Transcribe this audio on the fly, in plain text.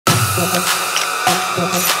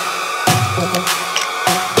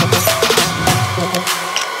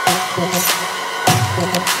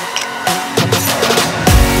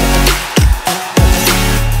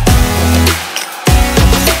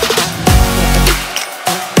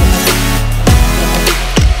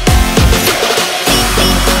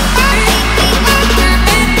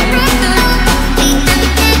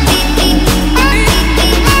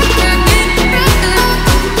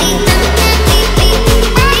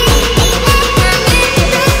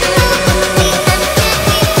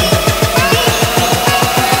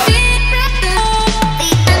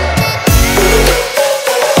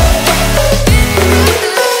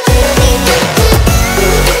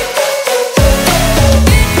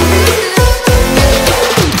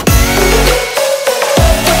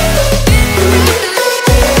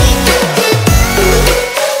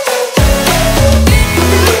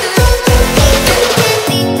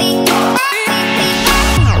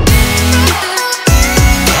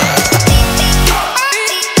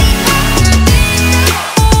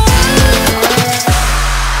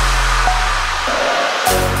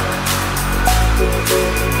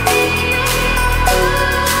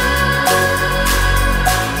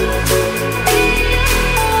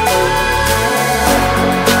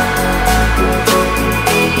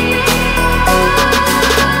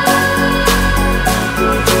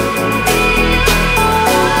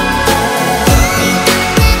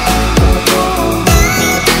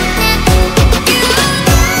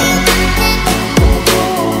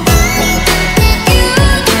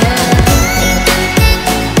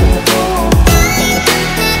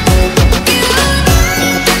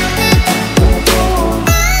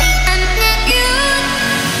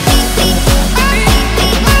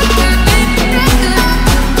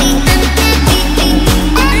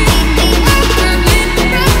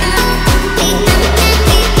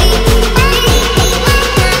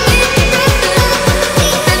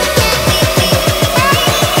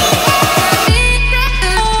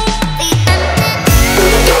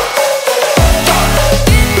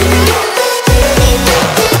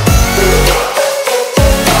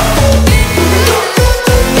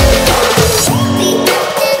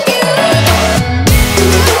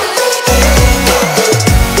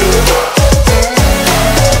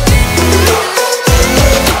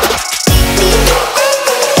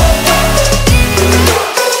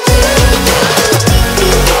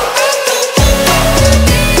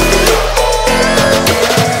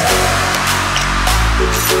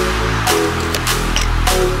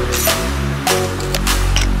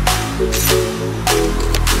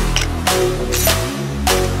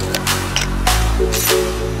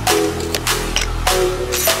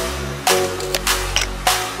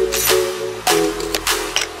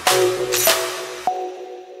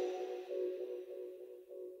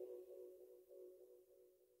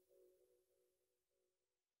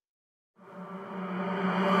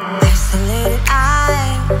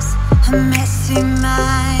a messy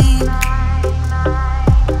mind.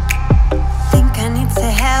 Think I need to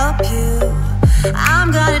help you,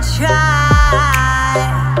 I'm gonna try.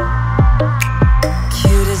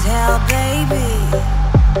 Cute as hell, baby,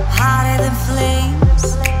 hotter than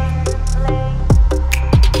flames.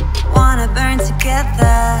 Wanna burn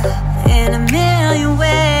together in a million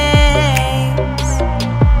ways.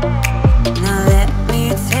 Now let me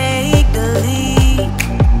take the lead.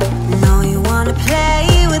 Know you wanna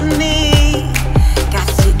play with me. Got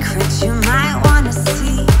secrets you might wanna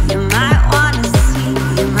see. You might wanna see,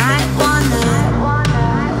 you might wanna.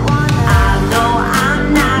 I know I'm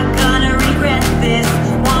not gonna regret this.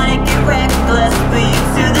 Wanna get reckless, put you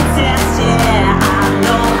to the test, yeah. I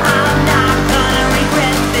know I'm not gonna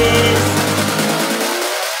regret this.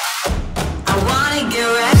 I wanna get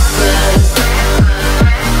reckless.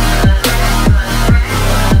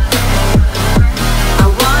 I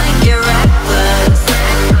wanna get reckless.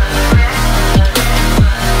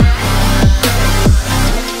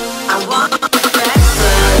 I wanna get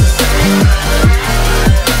reckless.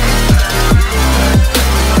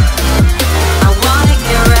 I wanna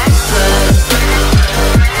get reckless.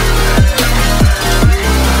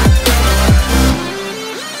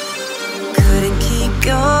 Couldn't keep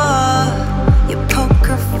your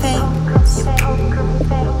poker face.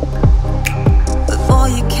 But boy,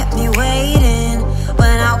 you kept me waiting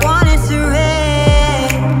when I wanted to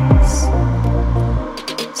race.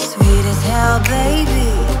 Sweet as hell,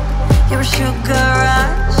 baby, you're a sugar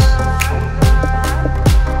rush.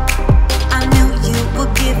 I knew you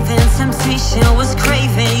were giving, temptation was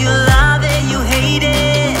craving. You love it, you hate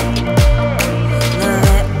it. Now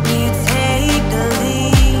let me take the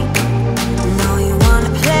lead. Know you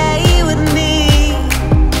wanna play with me.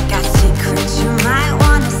 Got secrets you might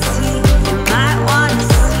wanna see.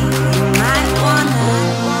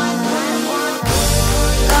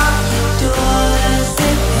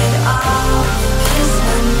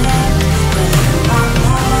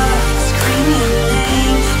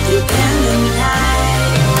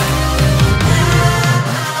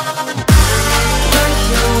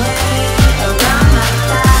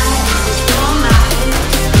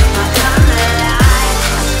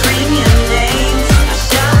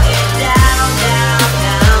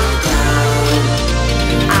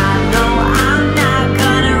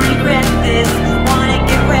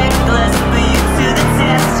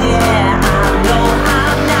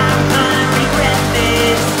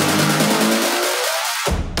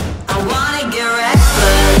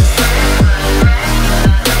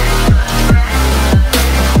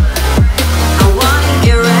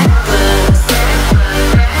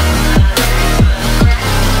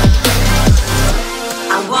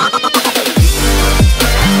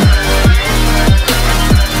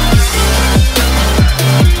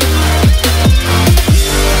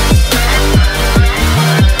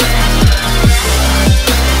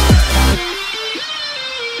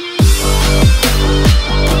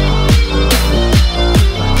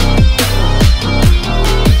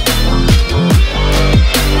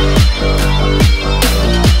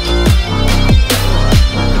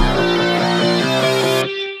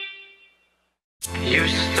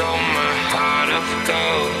 go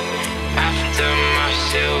after my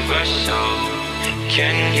silver soul?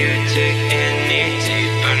 Can you dig any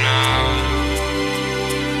deeper now?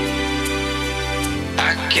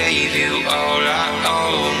 I gave you all I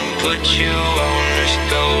own, put you on this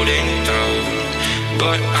golden throne,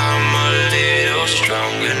 but I'm a little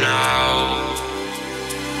stronger now.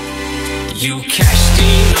 You cashed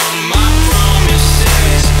in on my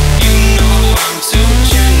promises. You know I'm too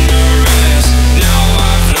generous. Now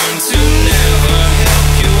I've learned to never help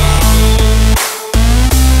you out,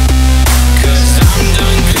 'cause I'm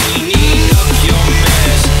done cleaning up your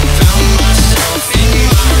mess. Found myself in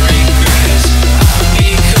my regrets. I've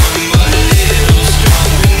become a little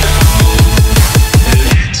stronger now. A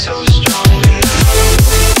little stronger now.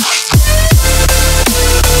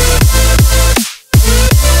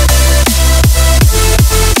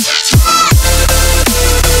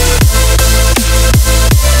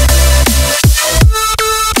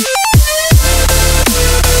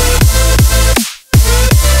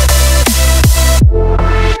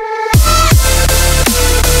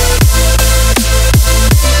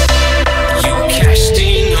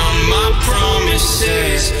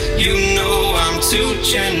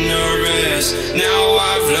 Generous. Now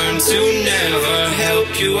I've learned to never help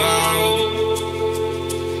you out,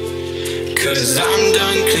 'cause I'm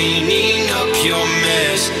done cleaning up your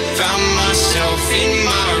mess. Found myself in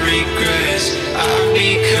my regrets. I've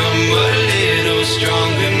become a little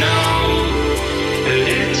stronger now. A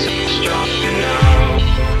little stronger now.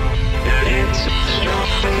 A little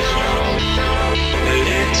stronger now. A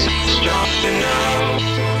little stronger now.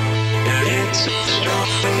 A little stronger now.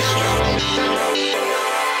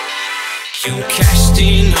 You cashed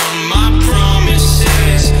in on my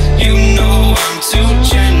promises. You know I'm too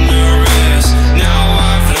generous. Now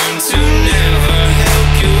I've learned to never help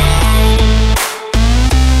you out,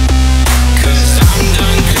 'cause I'm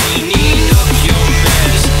done cleaning up your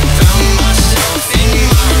mess.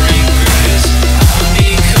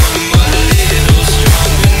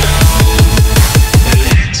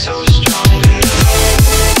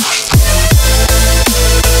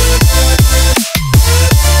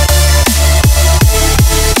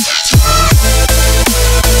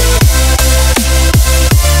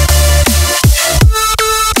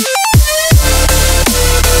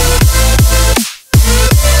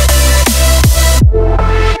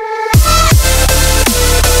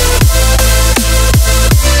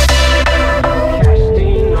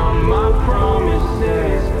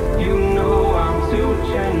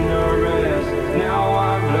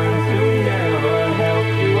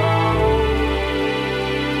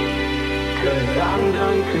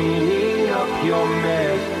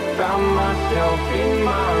 Found myself in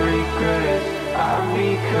my regrets. I've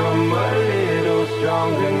become a little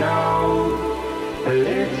stronger now. A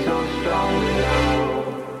little stronger now.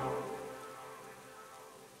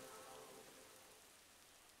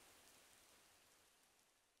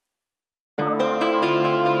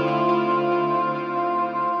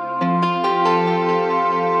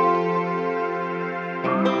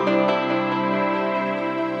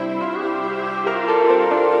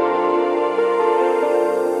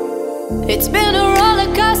 It's been a roller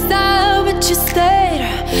coaster, but you stayed.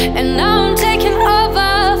 And now I'm taking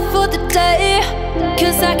over for the day,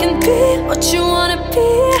 'cause I can be what you wanna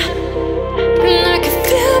be, and I can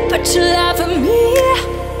feel but you lie for me.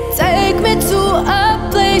 Take me to a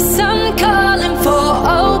place I'm calling for.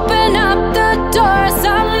 Open up the doors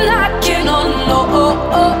I'm knocking on.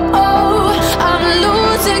 I'm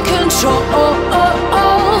losing control.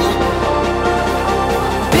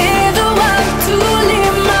 Be the one to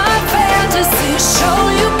leave my fantasy. Show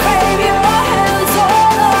you crave your hands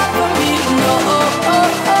all over me. No,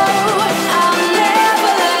 I'll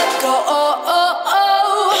never let go.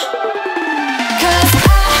 'Cause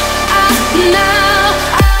now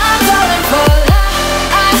I'm falling for love.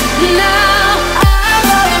 Now I'm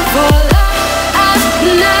falling for love.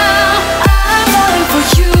 Now I'm falling for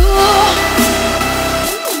you.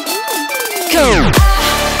 Go.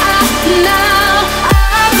 Now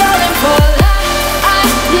I'm falling for love.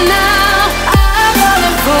 Now I'm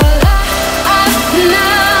falling for love.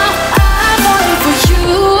 Now I'm falling for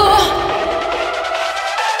you.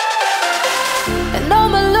 And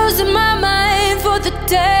I'm losing my mind for the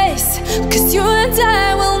days, 'cause you and I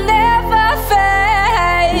will never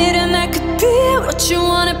fade. And I could be what you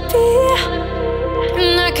wanna be,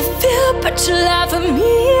 and I can feel but you lie for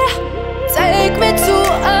me. Take me to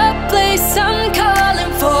a place I'm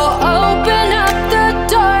calling for. Open up the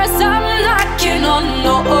doors I'm knocking on.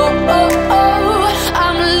 No,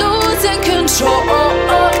 I'm losing control.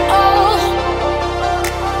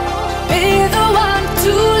 Be the one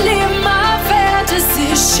to leave my fantasy.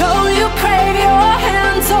 Show you crave your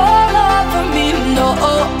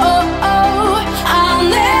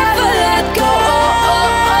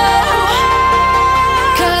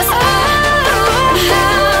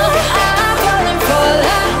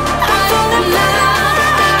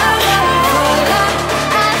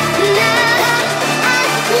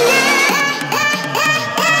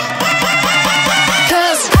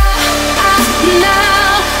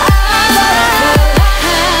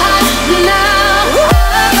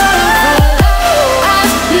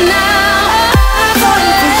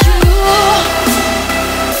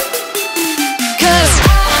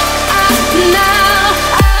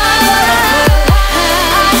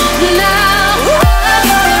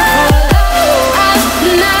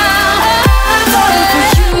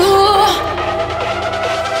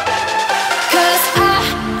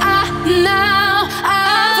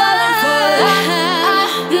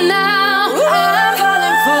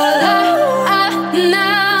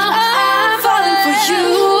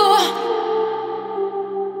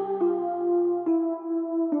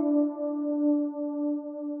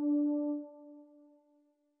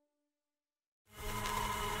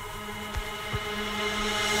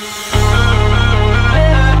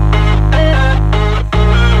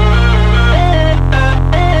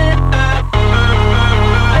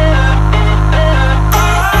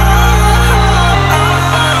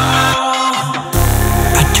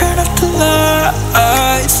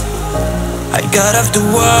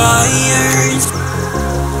tired.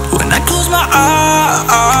 When I close my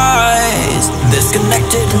eyes,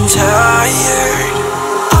 disconnected and tired.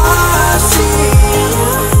 I see you.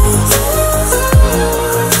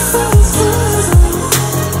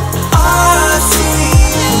 I see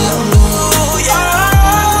you, yeah.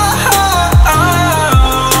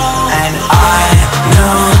 And I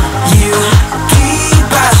know you keep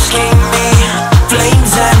asking me,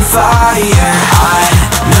 flames and fire. I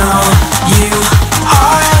know you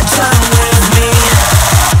are done with me.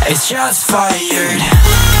 It's just fired.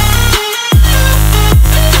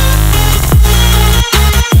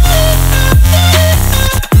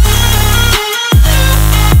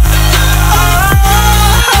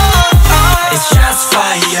 It's just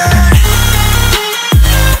fired.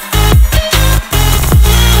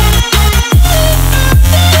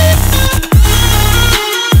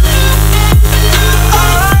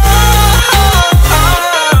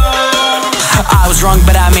 I was wrong,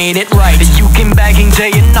 but I made it right. You came begging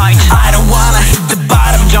day and night. I don't wanna hit the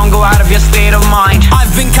bottom, don't go out of your state of mind.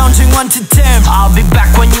 I've been counting 1 to 10. I'll be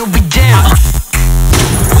back when you be dim.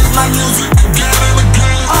 With my music again and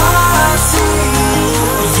again. I see you.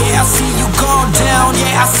 Yeah, I see you go down.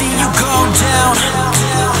 Yeah, I see you go down.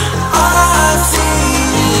 I see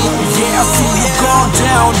you. Yeah, I see you go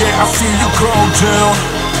down. Yeah, I see you go down.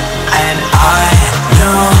 And I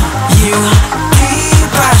know you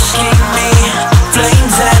keep asking me,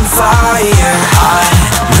 flames and fire. I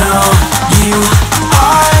know you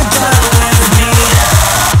are done with me.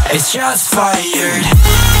 It's just fired.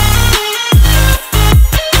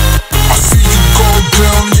 I see you go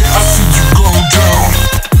down, yeah, I see you go down.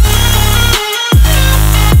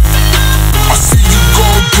 I see you go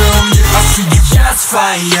down, yeah, I see you just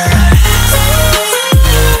fired.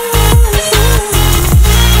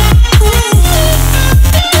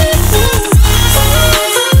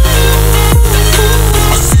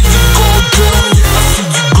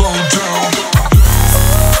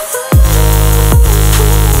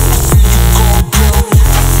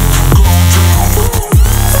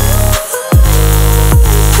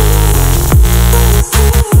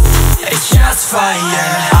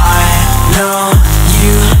 Fire. I know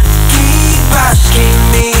you keep asking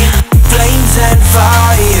me, flames and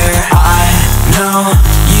fire. I know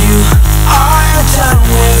you are done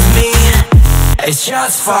with me. It's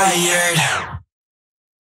just fired.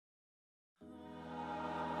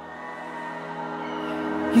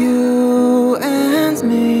 You and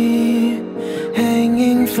me,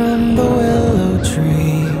 hanging from the willow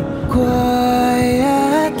tree, quietly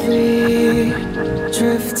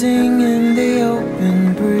drifting in the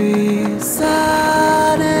open breeze.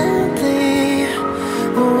 Suddenly,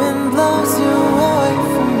 the wind blows you away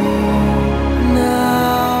from me.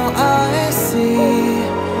 Now I see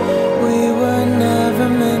we were never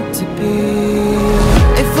meant to be.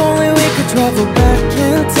 If only we could travel back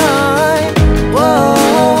in time.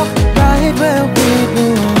 Whoa, right where we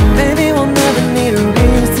belong. Maybe we'll never need a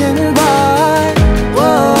reason why.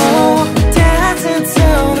 Whoa, dancing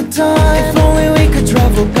till the dawn. If only we could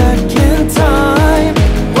travel back in time.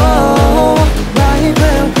 Whoa, right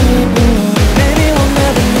where we belong. Maybe we'll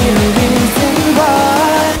never need a reason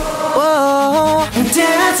why. Whoa,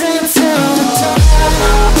 dancing till the dawn.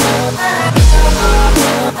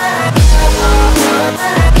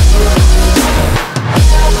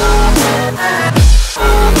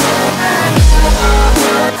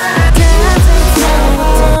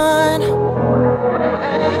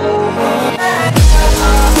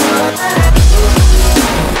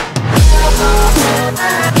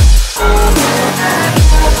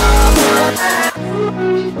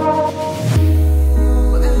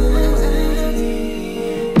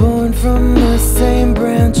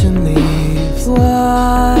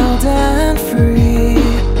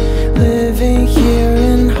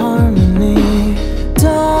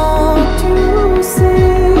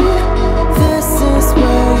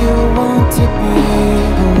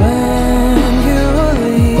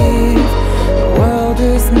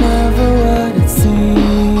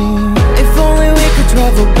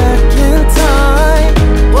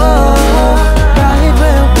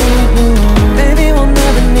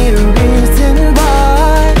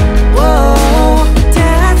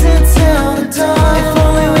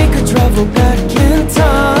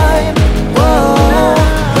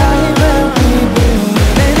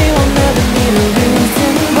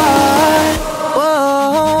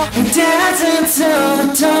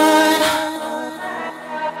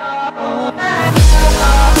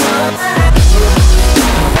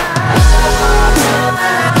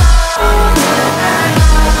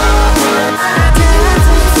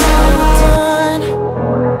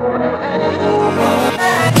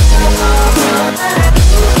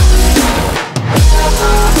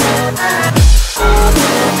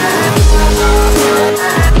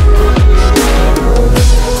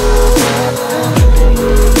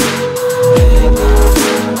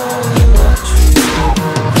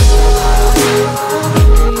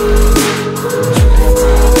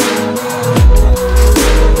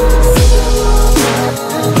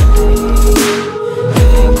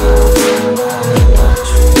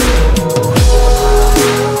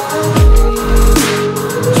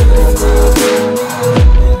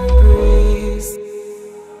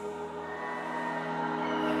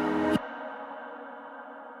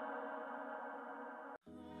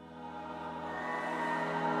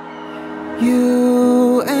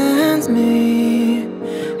 You and me.